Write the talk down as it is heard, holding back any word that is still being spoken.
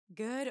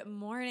Good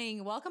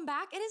morning. Welcome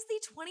back. It is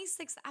the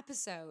 26th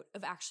episode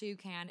of Actually You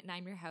Can, and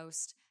I'm your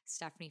host,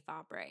 Stephanie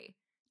Fabre.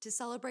 To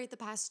celebrate the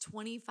past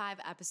 25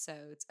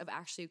 episodes of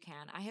Actually You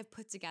Can, I have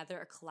put together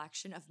a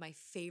collection of my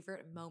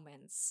favorite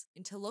moments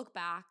and to look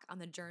back on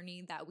the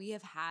journey that we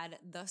have had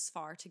thus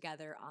far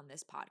together on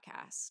this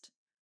podcast.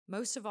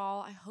 Most of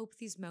all, I hope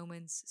these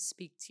moments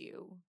speak to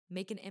you,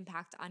 make an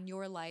impact on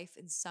your life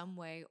in some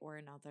way or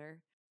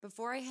another.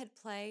 Before I hit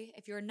play,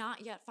 if you're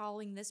not yet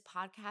following this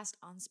podcast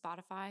on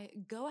Spotify,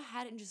 go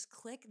ahead and just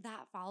click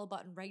that follow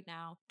button right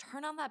now.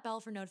 Turn on that bell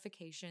for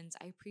notifications.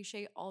 I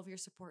appreciate all of your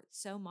support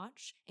so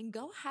much. And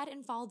go ahead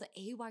and follow the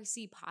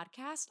AYC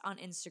podcast on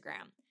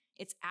Instagram.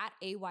 It's at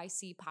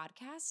AYC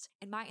podcast.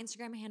 And my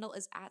Instagram handle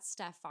is at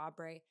Steph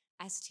Fabre,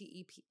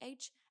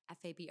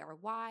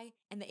 STEPHFABRY.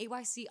 And the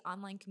AYC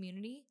online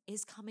community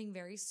is coming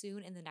very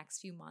soon in the next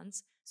few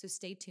months. So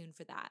stay tuned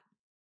for that.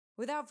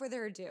 Without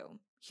further ado,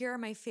 here are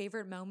my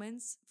favorite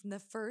moments from the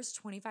first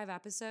 25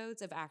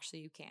 episodes of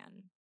Actually You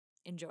Can.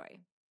 Enjoy.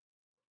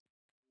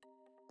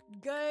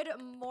 Good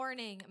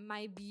morning,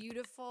 my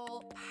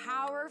beautiful,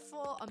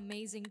 powerful,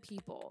 amazing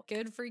people.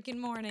 Good freaking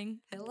morning.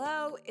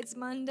 Hello, it's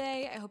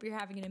Monday. I hope you're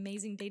having an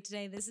amazing day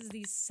today. This is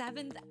the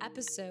 7th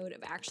episode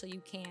of Actually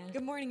You Can.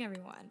 Good morning,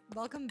 everyone.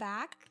 Welcome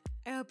back.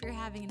 I hope you're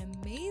having an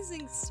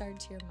amazing start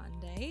to your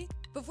Monday.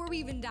 Before we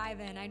even dive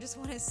in, I just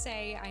want to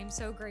say I'm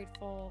so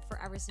grateful for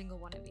every single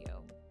one of you.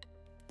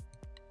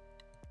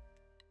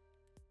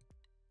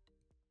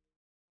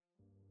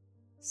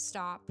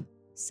 Stop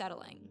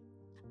settling.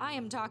 I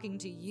am talking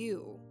to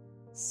you.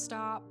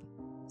 Stop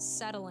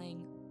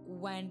settling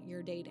when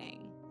you're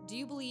dating. Do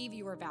you believe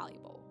you are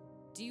valuable?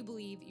 Do you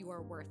believe you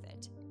are worth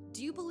it?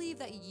 Do you believe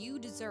that you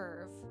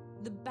deserve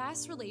the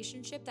best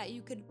relationship that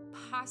you could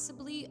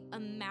possibly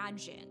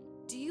imagine?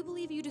 Do you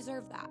believe you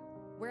deserve that?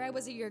 Where I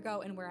was a year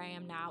ago and where I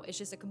am now is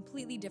just a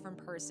completely different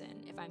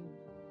person, if I'm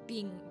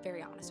being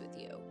very honest with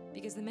you.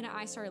 Because the minute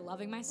I started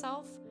loving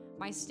myself,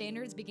 my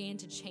standards began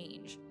to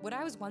change. What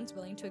I was once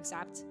willing to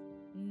accept,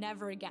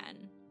 never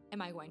again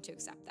am I going to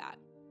accept that.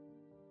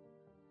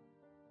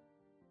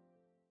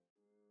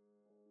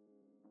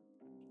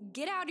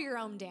 Get out of your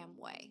own damn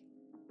way.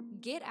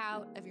 Get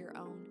out of your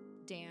own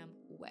damn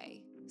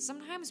way.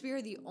 Sometimes we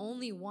are the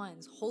only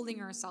ones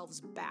holding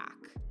ourselves back.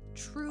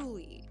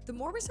 Truly. The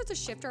more we start to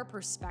shift our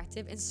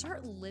perspective and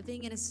start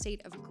living in a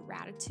state of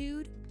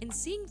gratitude and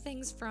seeing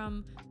things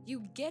from,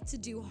 you get to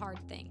do hard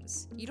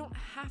things. You don't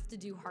have to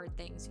do hard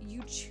things.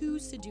 You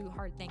choose to do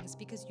hard things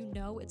because you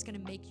know it's going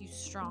to make you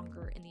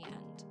stronger in the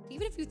end.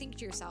 Even if you think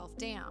to yourself,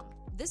 damn,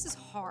 this is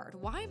hard.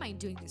 Why am I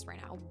doing this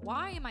right now?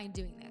 Why am I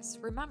doing this?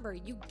 Remember,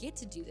 you get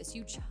to do this.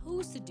 You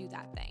chose to do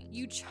that thing.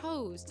 You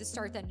chose to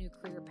start that new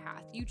career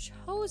path. You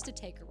chose to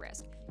take a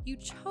risk. You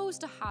chose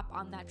to hop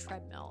on that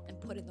treadmill and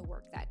put in the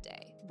work that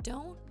day.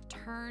 Don't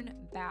turn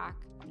back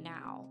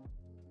now.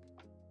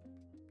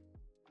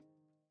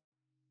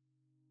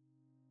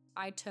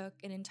 I took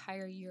an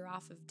entire year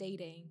off of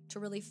dating to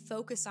really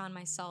focus on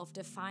myself,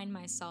 to find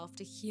myself,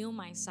 to heal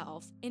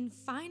myself, and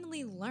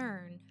finally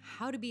learn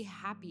how to be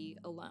happy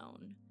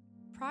alone.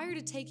 Prior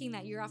to taking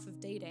that year off of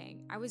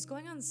dating, I was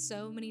going on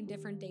so many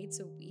different dates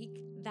a week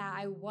that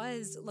I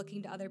was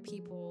looking to other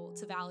people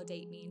to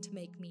validate me and to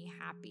make me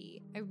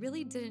happy. I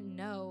really didn't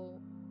know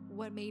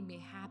what made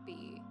me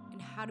happy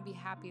and how to be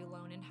happy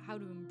alone and how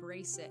to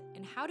embrace it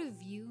and how to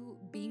view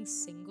being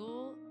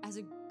single as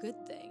a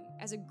good thing,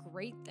 as a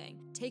great thing.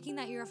 Taking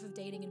that year off of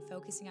dating and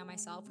focusing on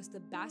myself was the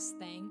best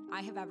thing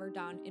I have ever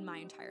done in my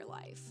entire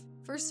life.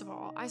 First of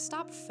all, I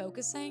stopped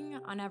focusing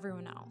on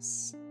everyone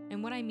else.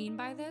 And what I mean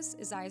by this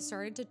is I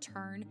started to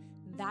turn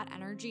that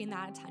energy and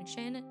that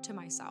attention to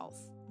myself.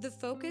 The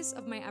focus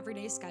of my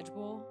everyday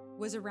schedule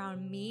was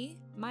around me,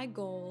 my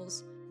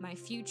goals, my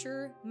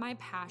future, my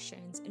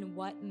passions, and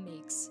what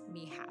makes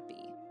me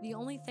happy. The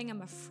only thing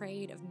I'm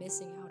afraid of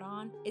missing out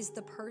on is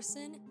the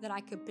person that I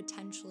could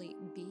potentially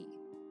be.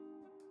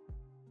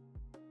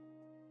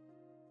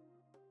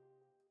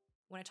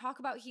 When I talk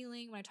about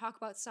healing, when I talk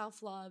about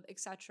self-love,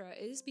 etc.,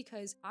 it is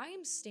because I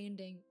am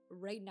standing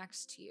right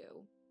next to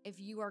you if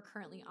you are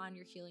currently on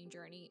your healing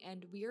journey,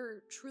 and we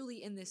are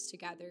truly in this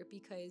together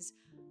because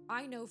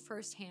I know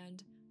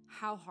firsthand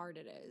how hard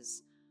it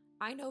is.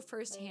 I know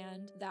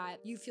firsthand that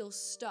you feel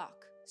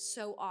stuck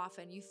so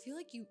often. You feel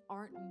like you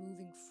aren't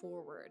moving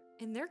forward.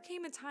 And there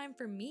came a time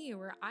for me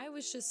where I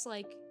was just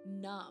like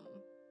numb,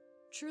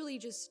 truly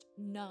just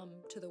numb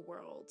to the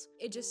world.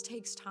 It just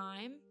takes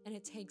time and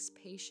it takes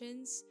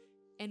patience.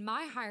 And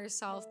my higher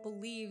self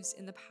believes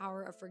in the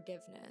power of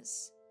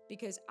forgiveness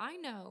because I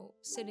know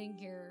sitting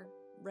here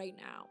right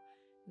now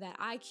that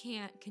I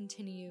can't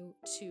continue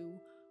to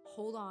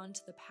hold on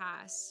to the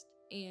past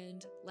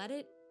and let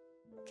it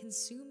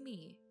consume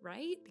me,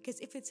 right? Because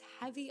if it's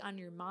heavy on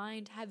your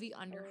mind, heavy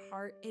on your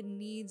heart, it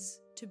needs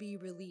to be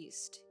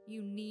released.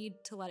 You need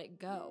to let it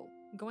go.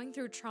 Going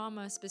through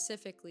trauma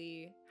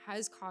specifically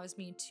has caused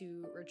me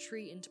to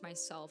retreat into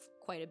myself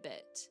quite a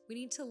bit. We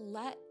need to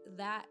let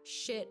that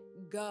shit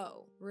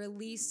go.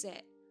 Release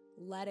it.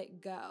 Let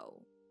it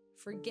go.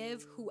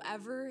 Forgive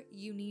whoever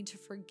you need to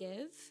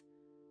forgive.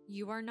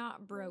 You are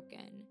not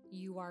broken.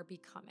 You are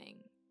becoming.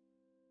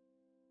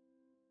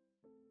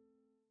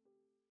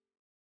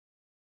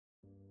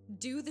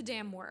 Do the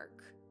damn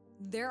work.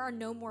 There are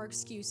no more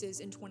excuses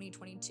in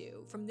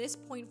 2022. From this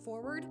point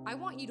forward, I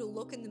want you to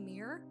look in the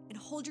mirror and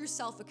hold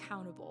yourself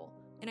accountable.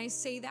 And I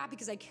say that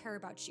because I care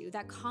about you.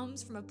 That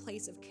comes from a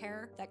place of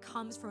care. That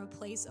comes from a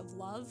place of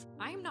love.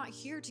 I am not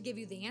here to give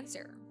you the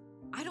answer.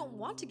 I don't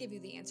want to give you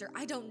the answer.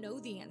 I don't know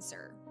the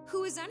answer.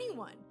 Who is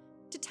anyone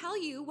to tell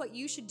you what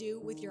you should do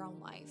with your own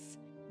life?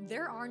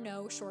 There are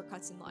no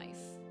shortcuts in life.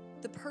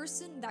 The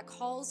person that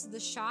calls the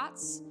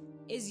shots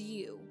is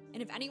you.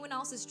 And if anyone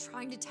else is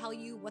trying to tell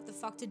you what the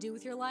fuck to do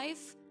with your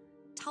life,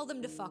 tell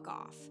them to fuck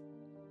off.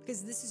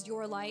 Because this is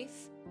your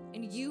life,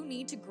 and you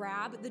need to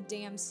grab the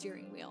damn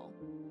steering wheel.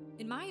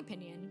 In my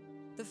opinion,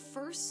 the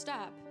first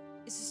step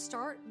is to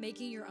start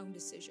making your own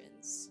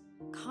decisions.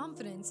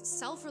 Confidence,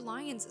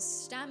 self-reliance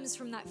stems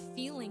from that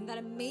feeling, that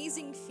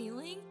amazing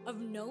feeling of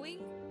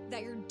knowing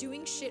that you're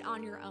doing shit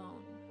on your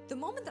own. The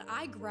moment that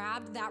I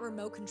grabbed that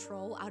remote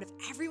control out of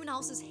everyone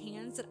else's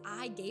hands that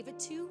I gave it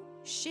to,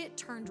 shit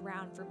turned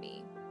around for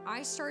me.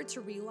 I started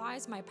to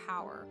realize my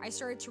power. I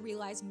started to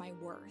realize my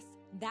worth.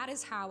 That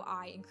is how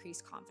I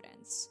increase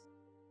confidence.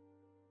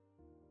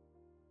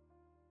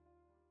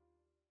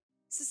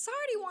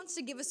 Society wants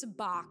to give us a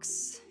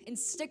box and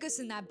stick us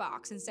in that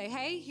box and say,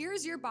 hey,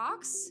 here's your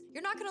box.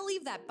 You're not gonna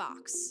leave that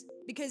box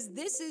because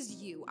this is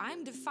you.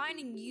 I'm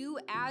defining you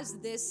as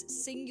this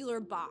singular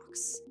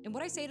box. And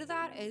what I say to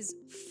that is,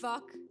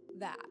 fuck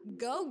that.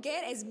 Go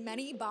get as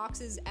many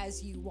boxes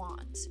as you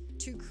want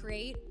to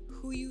create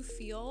who you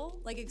feel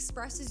like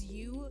expresses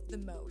you the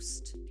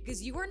most,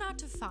 because you are not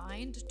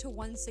defined to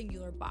one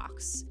singular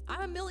box.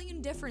 I'm a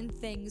million different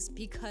things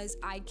because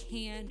I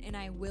can and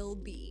I will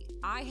be.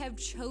 I have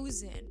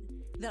chosen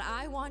that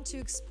I want to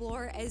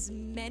explore as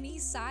many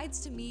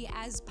sides to me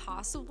as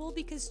possible,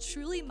 because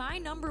truly my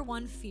number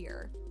one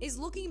fear is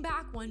looking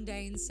back one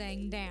day and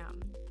saying, damn,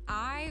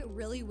 I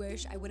really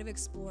wish I would have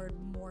explored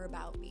more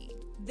about me.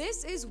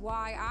 This is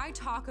why I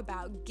talk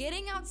about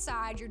getting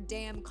outside your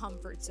damn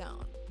comfort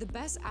zone. The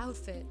best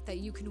outfit that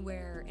you can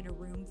wear in a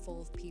room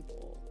full of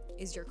people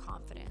is your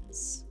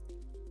confidence.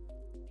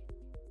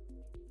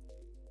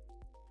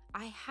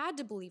 I had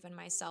to believe in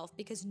myself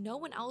because no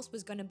one else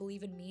was going to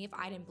believe in me if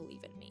I didn't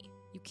believe in me.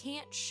 You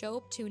can't show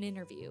up to an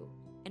interview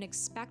and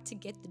expect to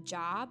get the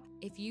job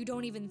if you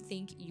don't even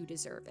think you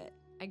deserve it.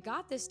 I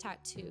got this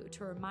tattoo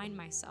to remind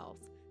myself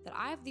that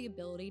I have the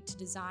ability to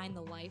design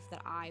the life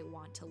that I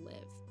want to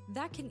live.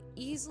 That can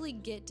easily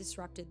get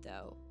disrupted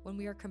though when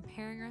we are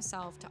comparing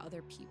ourselves to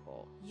other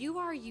people. You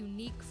are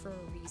unique for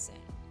a reason.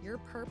 Your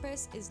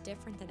purpose is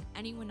different than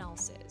anyone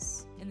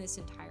else's in this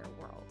entire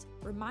world.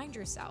 Remind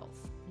yourself,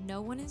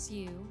 no one is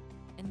you,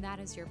 and that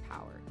is your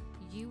power.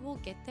 You will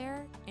get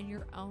there in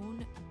your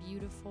own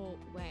beautiful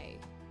way,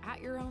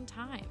 at your own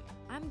time.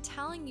 I'm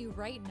telling you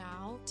right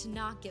now to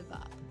not give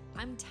up.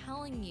 I'm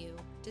telling you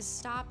to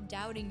stop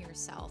doubting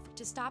yourself,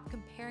 to stop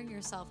comparing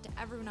yourself to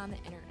everyone on the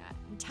internet.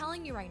 I'm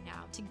telling you right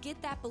now to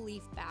get that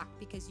belief back,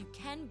 because you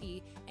can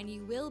be and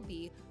you will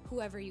be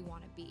whoever you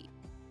want to be.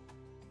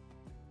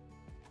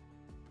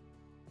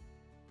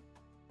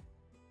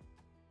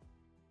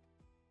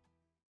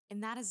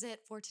 And that is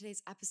it for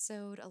today's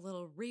episode, a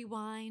little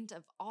rewind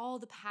of all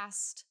the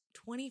past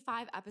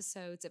 25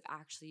 episodes of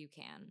Actually You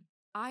Can.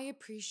 I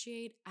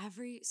appreciate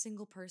every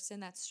single person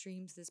that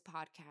streams this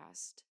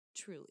podcast,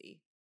 truly.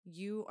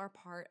 You are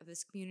part of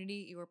this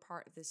community. You are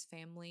part of this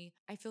family.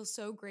 I feel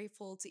so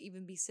grateful to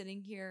even be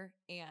sitting here,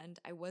 and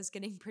I was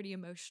getting pretty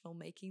emotional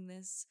making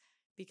this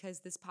because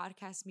this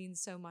podcast means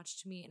so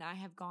much to me, and I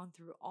have gone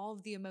through all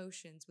of the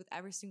emotions with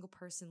every single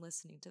person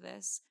listening to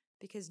this,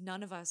 because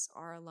none of us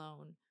are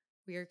alone.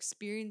 We are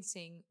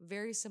experiencing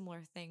very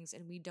similar things,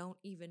 and we don't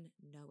even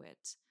know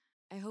it.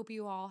 I hope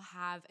you all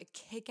have a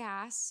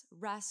kick-ass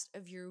rest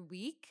of your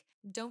week.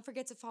 Don't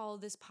forget to follow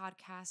this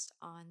podcast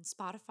on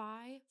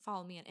Spotify.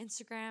 Follow me on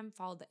Instagram.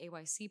 Follow the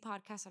AYC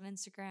podcast on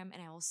Instagram.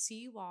 And I will see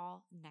you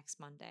all next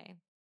Monday.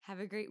 Have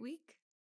a great week.